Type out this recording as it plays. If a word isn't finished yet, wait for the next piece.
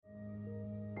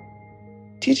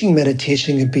Teaching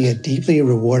meditation can be a deeply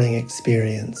rewarding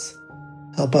experience.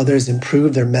 Help others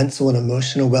improve their mental and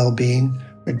emotional well-being,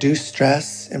 reduce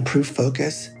stress, improve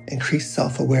focus, increase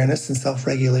self-awareness and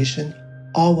self-regulation,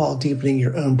 all while deepening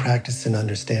your own practice and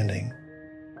understanding.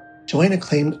 Join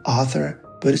acclaimed author,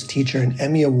 Buddhist teacher, and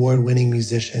Emmy Award-winning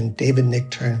musician David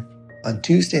Nichtern on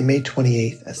Tuesday, May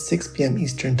 28th at 6 p.m.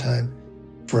 Eastern Time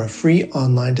for a free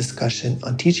online discussion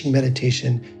on teaching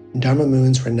meditation in Dharma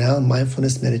Moon's renowned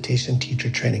mindfulness meditation teacher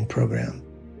training program.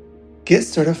 Get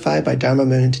certified by Dharma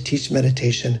Moon to teach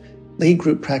meditation, lead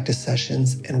group practice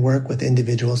sessions, and work with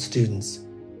individual students.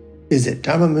 Visit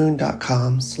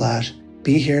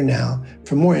dharmamoon.com/BeHereNow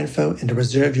for more info and to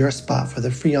reserve your spot for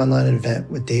the free online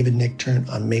event with David Nichtern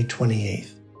on May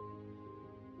 28th.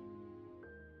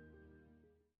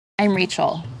 I'm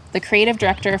Rachel, the creative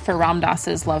director for Ram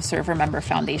Dass's Love Serve Remember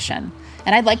Foundation,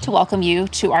 and I'd like to welcome you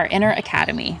to our Inner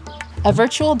Academy, a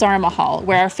virtual Dharma hall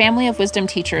where our family of wisdom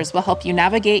teachers will help you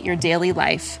navigate your daily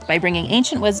life by bringing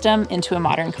ancient wisdom into a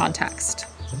modern context.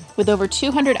 With over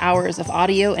 200 hours of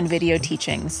audio and video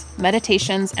teachings,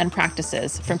 meditations, and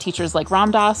practices from teachers like Ram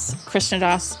Dass, Krishna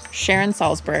Das, Sharon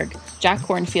Salzberg, Jack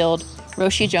Kornfield,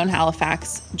 Roshi Joan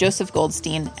Halifax, Joseph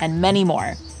Goldstein, and many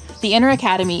more, the Inner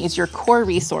Academy is your core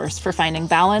resource for finding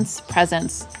balance,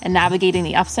 presence, and navigating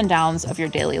the ups and downs of your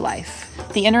daily life.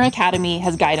 The Inner Academy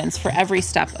has guidance for every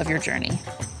step of your journey.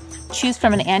 Choose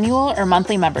from an annual or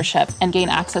monthly membership and gain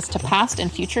access to past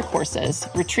and future courses,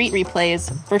 retreat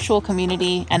replays, virtual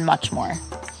community, and much more.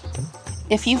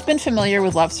 If you've been familiar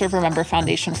with Love Serve Remember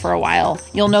Foundation for a while,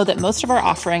 you'll know that most of our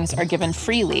offerings are given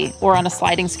freely or on a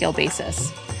sliding scale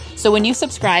basis. So when you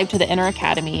subscribe to the Inner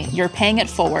Academy, you're paying it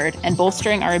forward and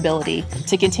bolstering our ability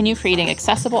to continue creating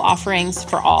accessible offerings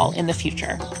for all in the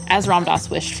future, as Ram Dass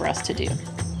wished for us to do.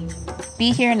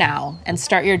 Be here now and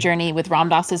start your journey with Ram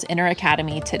Dass's Inner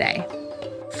Academy today.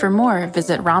 For more,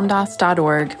 visit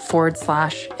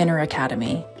ramdass.org/Inner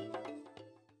Academy.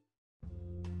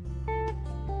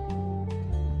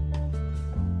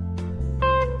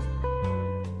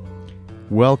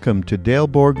 Welcome to Dale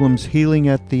Borglum's Healing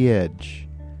at the Edge.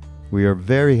 We are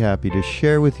very happy to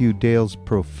share with you Dale's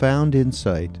profound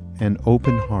insight and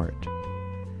open heart.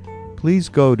 Please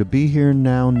go to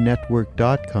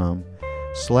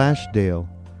BeHereNowNetwork.com/Dale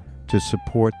to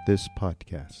support this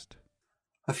podcast.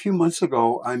 A few months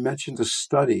ago, I mentioned a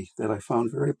study that I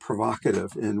found very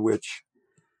provocative in which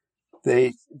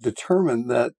they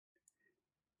determined that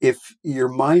if you're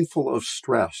mindful of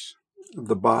stress,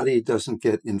 the body doesn't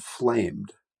get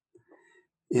inflamed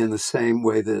in the same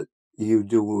way that you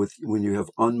do when you have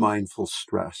unmindful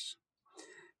stress.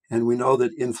 And we know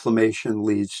that inflammation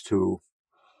leads to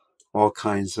all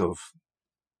kinds of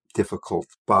difficult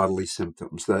bodily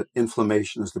symptoms, that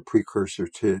inflammation is the precursor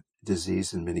to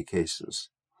disease in many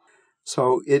cases.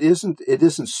 So it isn't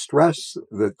stress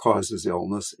that causes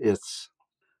illness, it's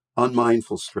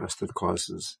unmindful stress that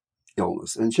causes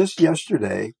illness. And just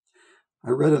yesterday,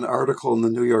 I read an article in the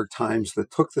New York Times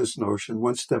that took this notion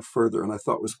one step further and I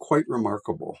thought was quite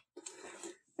remarkable.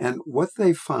 And what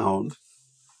they found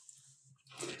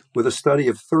with a study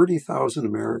of 30,000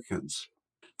 Americans,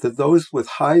 that those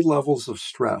with high levels of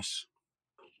stress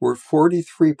were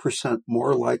 43%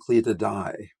 more likely to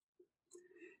die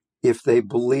if they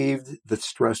believed that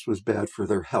stress was bad for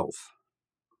their health.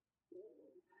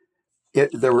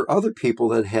 There were other people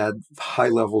that had high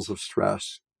levels of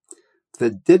stress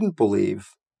that didn't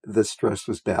believe that stress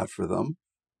was bad for them,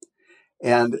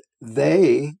 and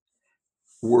they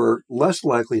were less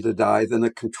likely to die than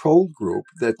a controlled group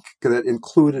that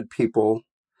included people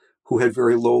who had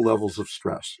very low levels of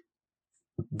stress.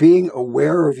 Being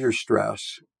aware of your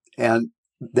stress, and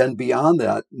then beyond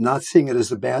that, not seeing it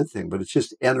as a bad thing, but it's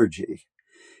just energy,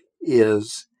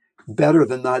 is better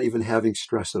than not even having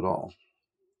stress at all.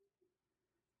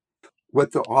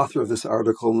 What the author of this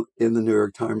article in the New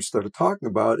York Times started talking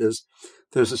about is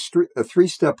there's a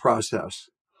three-step process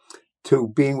to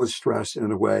being with stress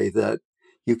in a way that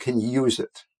you can use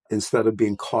it instead of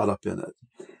being caught up in it.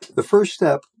 The first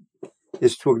step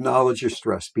is to acknowledge your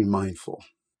stress, be mindful.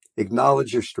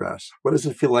 Acknowledge your stress. What does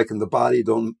it feel like in the body?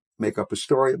 Don't make up a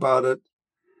story about it.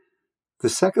 The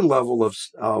second level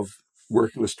of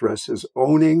working with stress is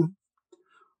owning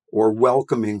or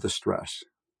welcoming the stress.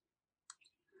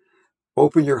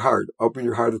 Open your heart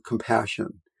of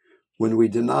compassion. When we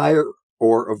deny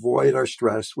or avoid our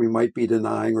stress, we might be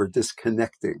denying or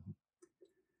disconnecting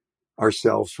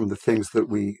ourselves from the things that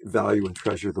we value and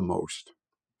treasure the most.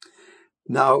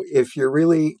 Now, if you're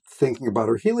really thinking about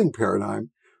our healing paradigm,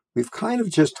 we've kind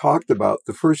of just talked about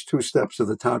the first two steps of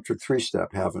the Tantric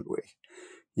three-step, haven't we?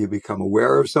 You become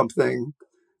aware of something,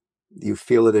 You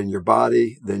feel it in your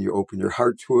body, then you open your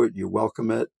heart to it, you welcome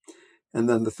it. And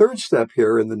then the third step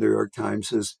here in the New York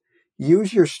Times is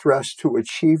use your stress to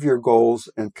achieve your goals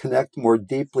and connect more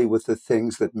deeply with the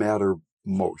things that matter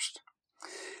most.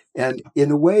 And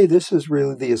in a way, this is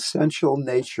really the essential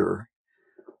nature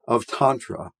of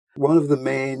Tantra. One of the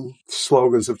main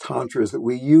slogans of Tantra is that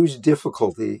we use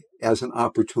difficulty as an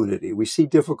opportunity. We see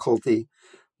difficulty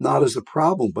not as a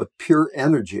problem, but pure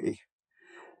energy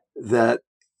that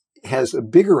has a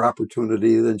bigger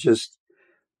opportunity than just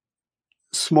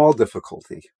small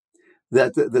difficulty.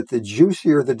 That the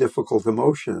juicier the difficult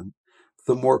emotion,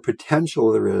 the more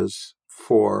potential there is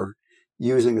for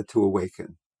using it to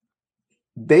awaken.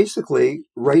 Basically,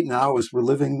 right now, as we're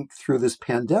living through this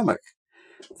pandemic,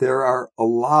 there are a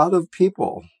lot of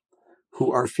people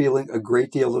who are feeling a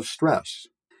great deal of stress.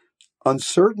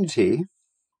 Uncertainty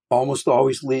almost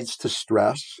always leads to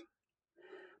stress.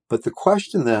 But the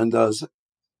question then, does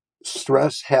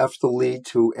stress have to lead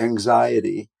to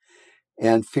anxiety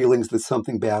and feelings that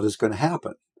something bad is going to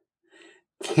happen?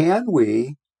 Can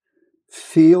we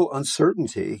feel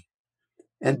uncertainty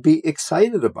and be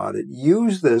excited about it?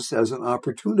 Use this as an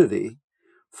opportunity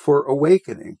for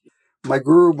awakening. My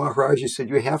Guru Maharaji said,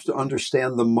 you have to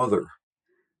understand the mother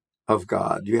of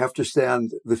God. You have to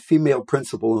understand the female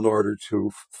principle in order to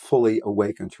fully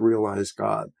awaken, to realize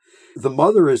God. The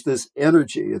mother is this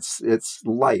energy. It's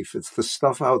life. It's the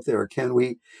stuff out there. Can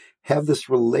we have this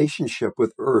relationship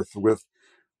with earth, with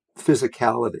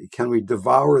physicality? Can we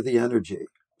devour the energy?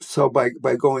 So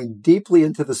by going deeply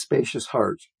into the spacious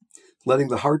heart, letting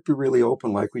the heart be really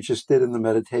open like we just did in the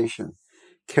meditation,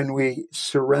 can we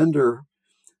surrender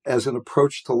as an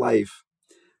approach to life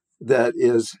that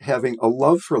is having a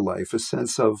love for life, a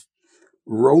sense of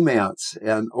romance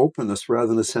and openness rather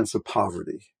than a sense of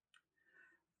poverty?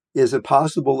 Is it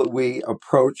possible that we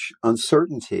approach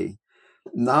uncertainty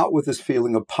not with this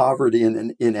feeling of poverty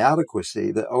and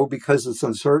inadequacy, that, oh, because it's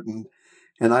uncertain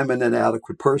and I'm an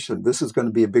inadequate person, this is going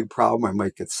to be a big problem. I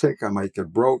might get sick. I might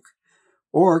get broke.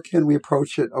 Or can we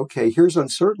approach it, okay, here's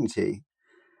uncertainty,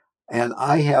 and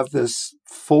I have this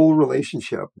full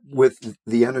relationship with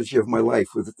the energy of my life,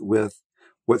 with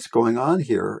what's going on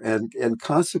here, and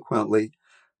consequently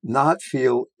not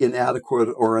feel inadequate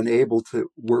or unable to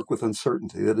work with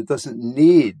uncertainty, that it doesn't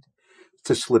need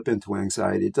to slip into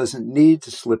anxiety. It doesn't need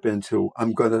to slip into,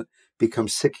 I'm going to become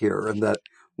sick here. And that,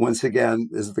 once again,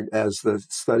 as the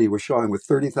study was showing with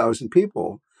 30,000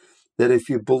 people, that if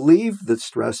you believe that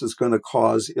stress is going to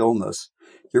cause illness,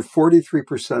 you're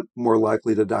 43% more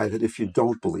likely to die than if you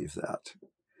don't believe that.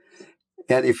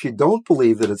 And if you don't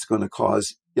believe that it's going to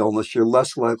cause illness, you're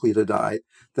less likely to die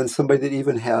than somebody that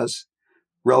even has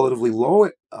relatively low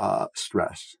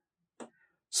stress.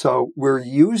 So we're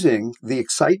using the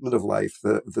excitement of life,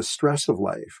 the stress of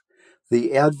life,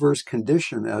 the adverse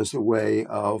condition as a way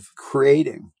of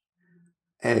creating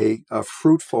a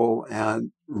fruitful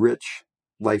and rich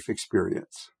life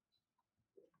experience.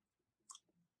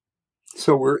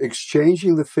 So we're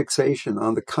exchanging the fixation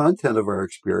on the content of our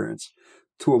experience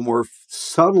to a more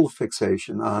subtle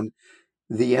fixation on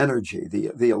the energy,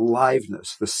 the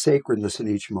aliveness, the sacredness in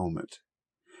each moment,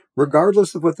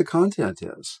 regardless of what the content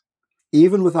is.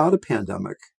 Even without a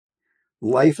pandemic,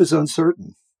 life is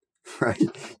uncertain, right?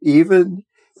 Even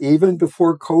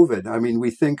before COVID, I mean,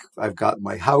 we think I've got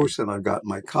my house and I've got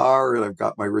my car and I've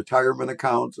got my retirement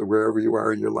account or wherever you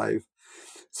are in your life,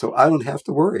 so I don't have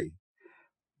to worry.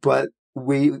 But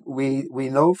we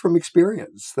know from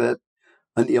experience that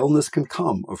an illness can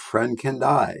come, a friend can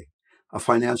die, a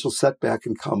financial setback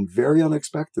can come very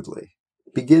unexpectedly.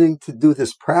 Beginning to do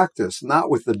this practice, not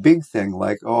with the big thing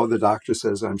like, oh, the doctor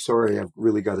says, I'm sorry, I've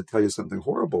really got to tell you something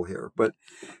horrible here. But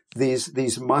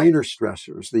these minor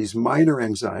stressors, these minor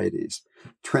anxieties,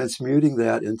 transmuting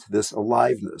that into this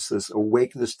aliveness, this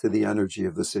awakeness to the energy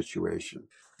of the situation.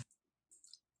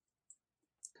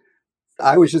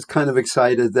 I was just kind of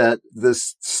excited that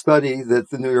this study that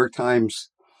the New York Times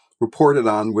reported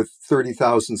on with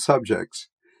 30,000 subjects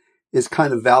is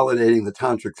kind of validating the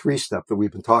Tantric 3-step that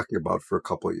we've been talking about for a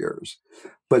couple of years.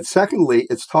 But secondly,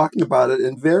 it's talking about it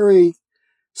in very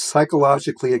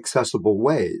psychologically accessible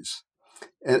ways,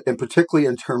 and particularly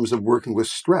in terms of working with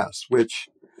stress, which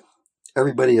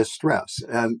everybody has stress.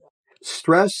 And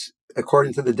stress,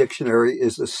 according to the dictionary,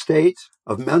 is a state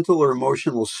of mental or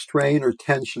emotional strain or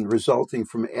tension resulting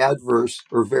from adverse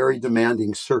or very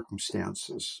demanding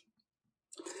circumstances.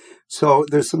 So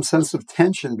there's some sense of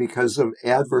tension because of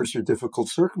adverse or difficult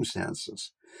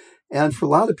circumstances. And for a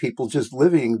lot of people, just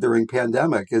living during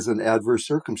pandemic is an adverse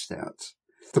circumstance.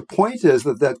 The point is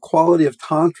that quality of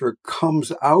Tantra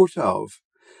comes out of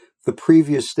the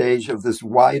previous stage of this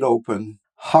wide open,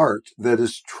 heart that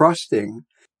is trusting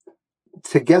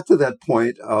to get to that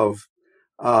point of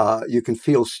you can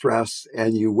feel stress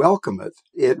and you welcome it.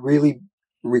 It really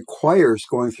requires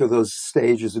going through those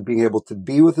stages of being able to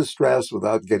be with the stress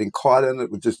without getting caught in it,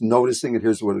 with just noticing it.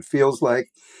 Here's what it feels like.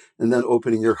 And then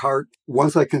opening your heart.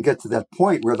 Once I can get to that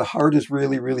point where the heart is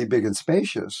really, really big and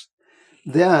spacious,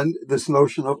 then this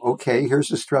notion of, okay,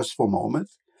 here's a stressful moment.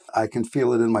 I can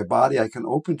feel it in my body. I can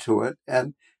open to it.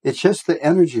 And it's just the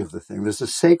energy of the thing. There's a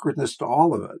sacredness to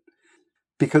all of it.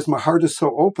 Because my heart is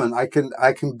so open, I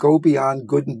can go beyond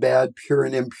good and bad, pure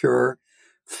and impure,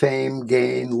 fame,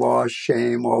 gain, loss,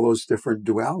 shame, all those different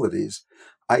dualities.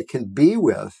 I can be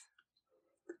with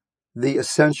the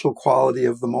essential quality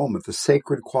of the moment, the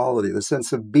sacred quality, the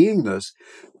sense of beingness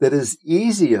that is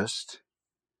easiest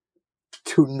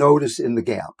to notice in the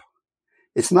gap.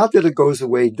 It's not that it goes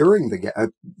away during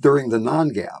the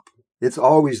non-gap. It's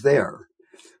always there,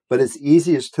 but it's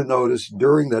easiest to notice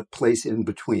during that place in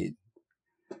between,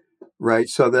 right?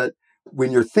 So that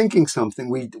when you're thinking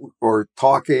something, or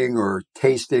talking or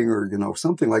tasting or,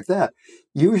 something like that,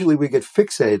 usually we get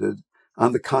fixated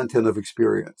on the content of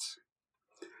experience.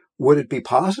 Would it be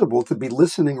possible to be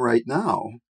listening right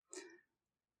now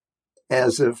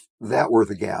as if that were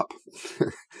the gap,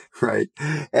 right?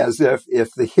 As if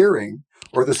the hearing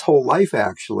or this whole life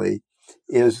actually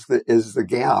is the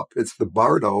gap. It's the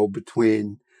bardo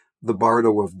between the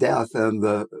bardo of death and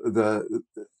the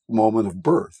moment of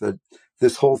birth. That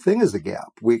this whole thing is a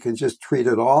gap. We can just treat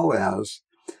it all as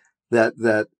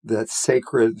that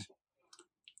sacred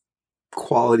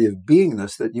quality of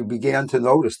beingness that you began to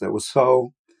notice that was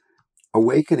so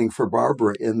awakening for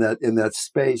Barbara in that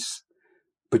space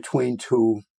between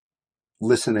two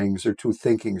listenings or two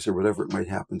thinkings or whatever it might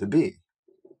happen to be.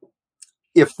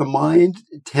 If the mind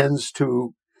tends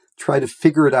to try to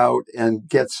figure it out and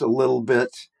gets a little bit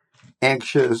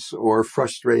anxious or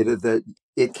frustrated that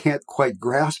it can't quite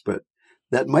grasp it,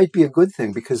 that might be a good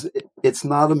thing, because it's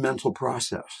not a mental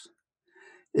process.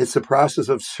 It's a process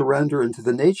of surrender into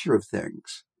the nature of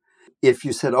things. If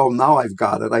you said, oh, now I've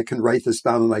got it, I can write this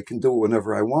down and I can do it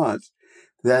whenever I want,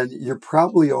 then you're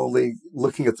probably only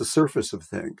looking at the surface of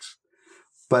things.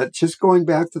 But just going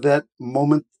back to that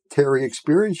momentary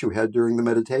experience you had during the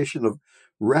meditation of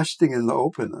resting in the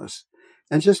openness,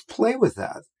 and just play with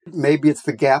that. Maybe it's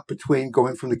the gap between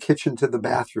going from the kitchen to the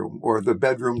bathroom, or the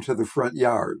bedroom to the front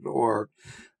yard, or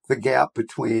the gap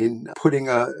between putting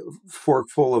a fork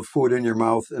full of food in your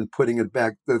mouth and putting it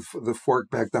back, the fork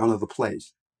back down to the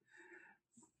plate.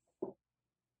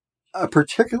 A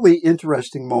particularly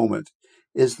interesting moment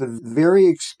is the very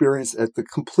experience at the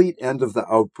complete end of the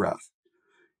out-breath.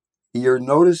 You're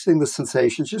noticing the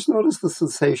sensations. Just notice the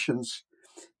sensations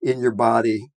in your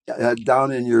body,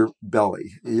 down in your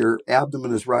belly. Your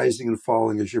abdomen is rising and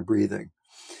falling as you're breathing.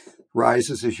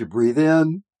 Rises as you breathe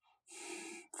in,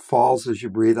 falls as you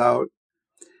breathe out.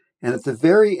 And at the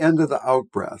very end of the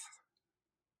out-breath,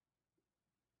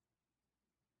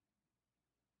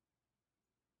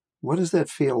 what does that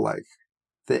feel like?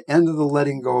 The end of the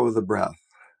letting go of the breath.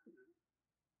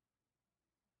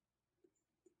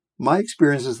 My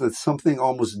experience is that something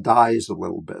almost dies a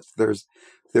little bit. There's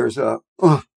a,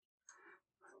 I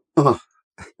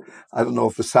don't know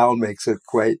if the sound makes it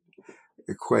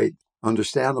quite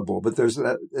understandable, but there's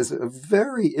a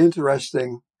very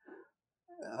interesting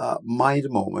mind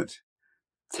moment,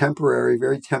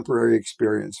 very temporary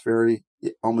experience, very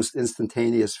almost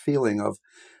instantaneous feeling of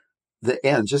the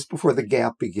end, just before the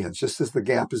gap begins, just as the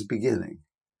gap is beginning.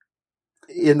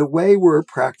 In a way, we're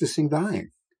practicing dying.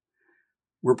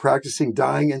 We're practicing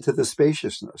dying into the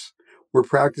spaciousness. We're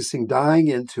practicing dying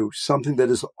into something that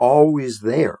is always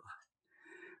there,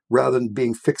 rather than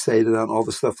being fixated on all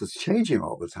the stuff that's changing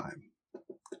all the time.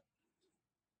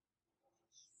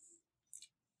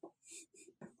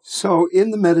 So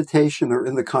in the meditation or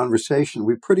in the conversation,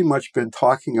 we've pretty much been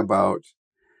talking about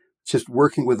just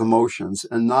working with emotions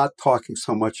and not talking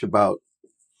so much about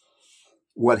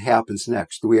what happens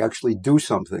next. Do we actually do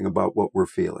something about what we're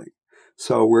feeling?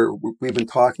 So we've been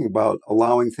talking about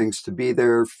allowing things to be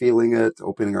there, feeling it,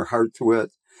 opening our heart to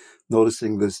it,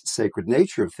 noticing the sacred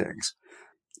nature of things.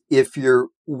 If you're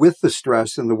with the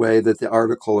stress in the way that the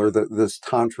article or this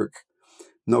tantric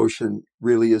notion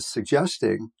really is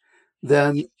suggesting,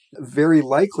 then very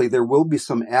likely there will be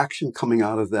some action coming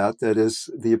out of that is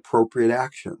the appropriate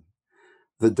action,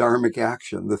 the dharmic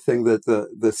action, the thing that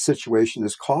the situation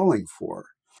is calling for.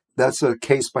 That's a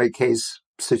case-by-case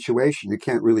situation. You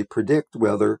can't really predict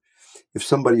whether, if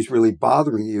somebody's really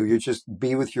bothering you, you just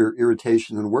be with your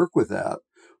irritation and work with that.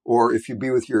 Or if you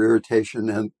be with your irritation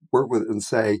and work with it and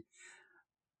say,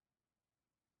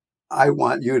 I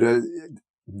want you to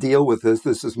deal with this.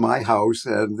 This is my house,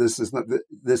 and this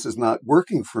is not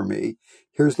working for me.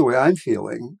 Here's the way I'm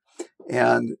feeling,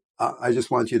 and I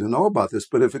just want you to know about this.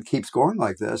 But if it keeps going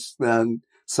like this, then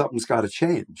something's got to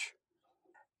change.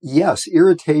 Yes,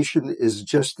 irritation is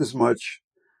just as much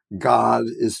God,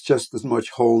 is just as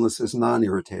much wholeness as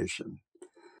non-irritation,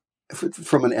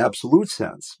 from an absolute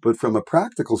sense. But from a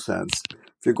practical sense,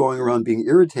 if you're going around being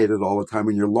irritated all the time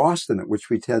and you're lost in it, which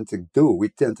we tend to do, we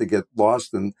tend to get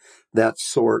lost in that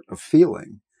sort of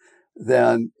feeling,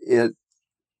 then it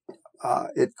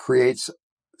creates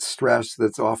stress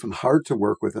that's often hard to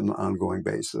work with on an ongoing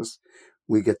basis.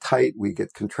 We get tight, we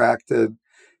get contracted.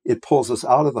 It pulls us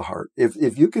out of the heart.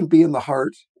 If you can be in the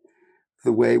heart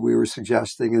the way we were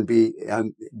suggesting and be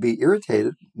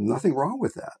irritated, nothing wrong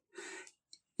with that.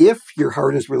 If your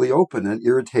heart is really open and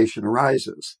irritation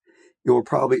arises, it will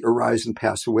probably arise and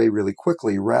pass away really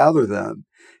quickly, rather than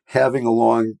having a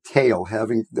long tail,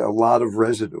 having a lot of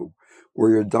residue where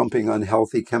you're dumping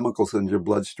unhealthy chemicals in your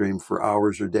bloodstream for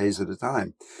hours or days at a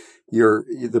time.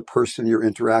 The person you're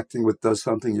interacting with does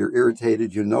something, you're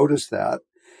irritated, you notice that,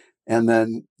 and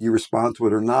then you respond to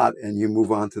it or not, and you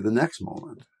move on to the next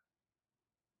moment.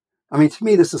 I mean, to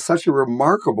me, this is such a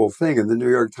remarkable thing in the New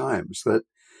York Times, that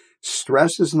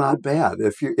stress is not bad.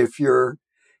 If you're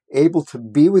able to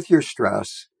be with your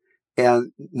stress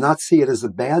and not see it as a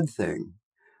bad thing,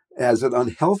 as an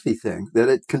unhealthy thing, that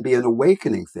it can be an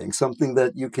awakening thing, something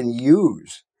that you can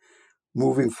use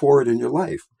moving forward in your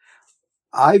life.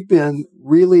 I've been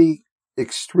really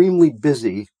extremely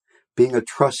busy being a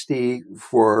trustee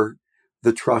for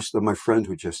the trust of my friend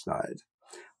who just died.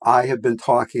 I have been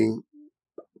talking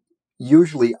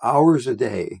usually hours a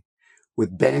day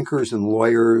with bankers and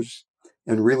lawyers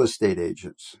and real estate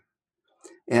agents,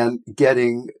 and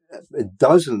getting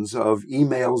dozens of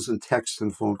emails and texts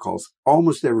and phone calls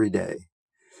almost every day.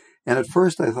 And at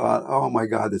first I thought, oh my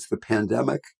God, it's the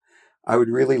pandemic. I would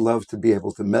really love to be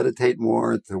able to meditate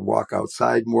more, to walk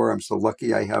outside more. I'm so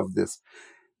lucky I have this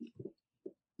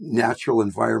natural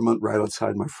environment right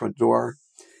outside my front door.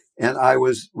 And I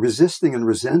was resisting and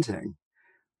resenting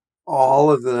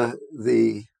all of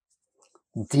the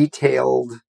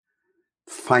detailed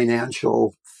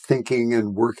financial thinking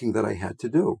and working that I had to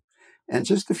do. And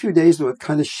just a few days ago, it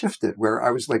kind of shifted, where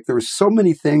I was like, there were so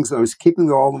many things that I was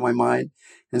keeping all in my mind,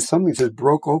 and something just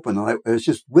broke open. And I was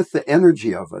just with the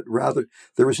energy of it. Rather,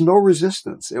 there was no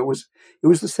resistance. It was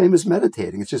the same as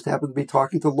meditating. It just happened to be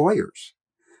talking to lawyers.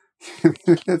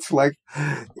 It's like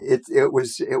it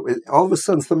was all of a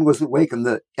sudden something was awake, and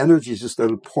the energy just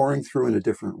started pouring through in a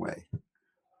different way.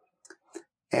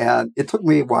 And it took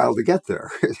me a while to get there.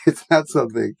 It's not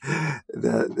something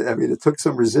that, I mean, it took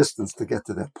some resistance to get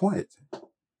to that point.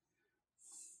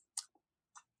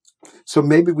 So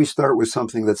maybe we start with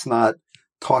something that's not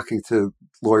talking to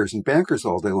lawyers and bankers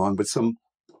all day long, but some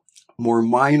more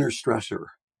minor stressor,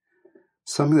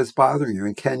 something that's bothering you.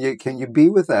 And can you be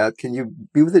with that? Can you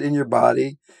be with it in your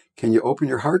body? Can you open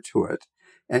your heart to it?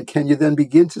 And can you then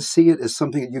begin to see it as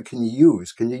something that you can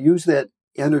use? Can you use that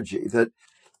energy? That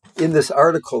in this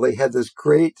article, they had this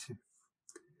great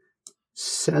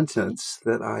sentence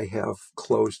that I have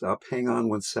closed up. Hang on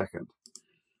one second.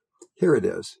 Here it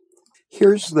is.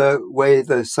 Here's the way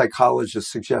the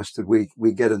psychologist suggested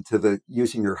we get into the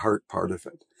using your heart part of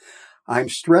it. I'm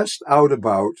stressed out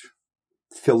about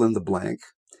fill in the blank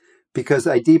because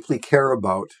I deeply care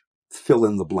about fill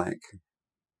in the blank.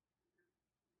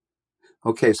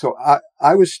 Okay, so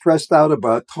I was stressed out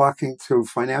about talking to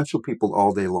financial people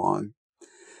all day long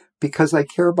because I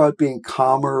care about being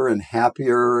calmer and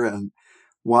happier and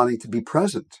wanting to be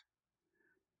present.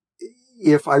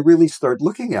 If I really start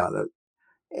looking at it,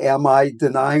 am I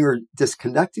denying or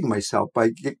disconnecting myself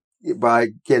by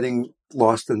getting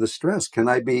lost in the stress? Can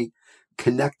I be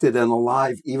connected and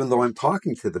alive even though I'm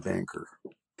talking to the banker?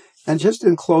 And just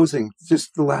in closing,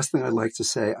 just the last thing I'd like to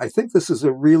say, I think this is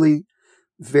a really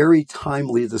very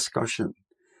timely discussion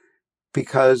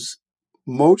because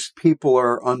most people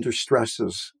are under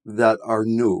stresses that are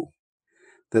new,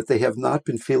 that they have not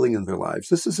been feeling in their lives.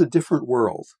 This is a different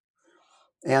world.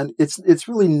 And it's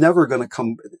really never going to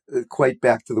come quite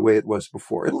back to the way it was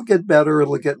before. It'll get better.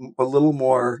 It'll get a little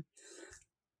more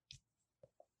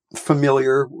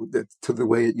familiar to the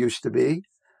way it used to be.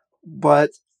 But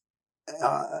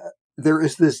there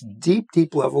is this deep,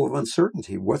 deep level of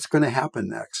uncertainty. What's going to happen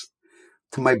next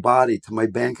to my body, to my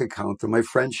bank account, to my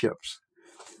friendships?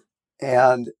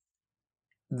 And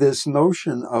this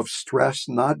notion of stress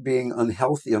not being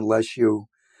unhealthy unless you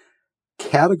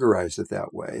categorize it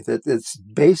that way, that it's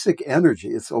basic energy,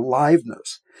 it's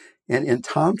aliveness. And in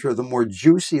Tantra, the more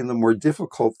juicy and the more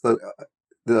difficult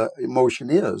the emotion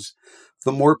is,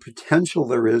 the more potential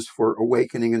there is for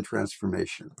awakening and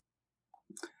transformation.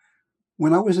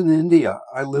 When I was in India,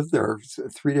 I lived there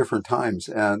 3 different times,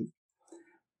 and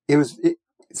it was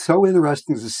so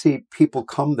interesting to see people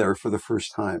come there for the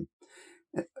first time,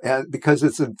 and because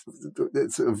it's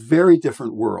a very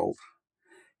different world.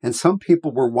 And some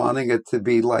people were wanting it to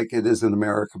be like it is in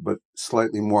America, but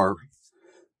slightly more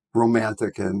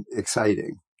romantic and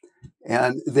exciting.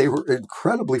 And they were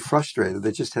incredibly frustrated.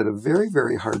 They just had a very,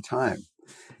 very hard time.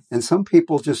 And some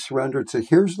people just surrendered to,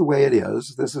 here's the way it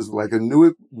is. This is like a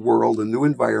new world, a new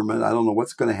environment. I don't know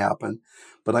what's going to happen,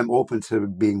 but I'm open to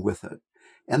being with it.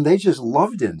 And they just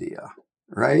loved India,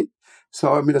 right?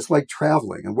 So, I mean, it's like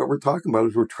traveling. And what we're talking about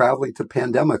is we're traveling to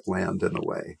pandemic land in a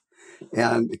way.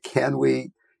 And can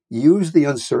we use the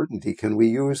uncertainty? Can we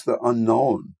use the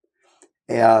unknown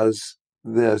as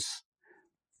this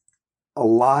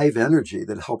alive energy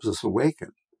that helps us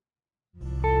awaken?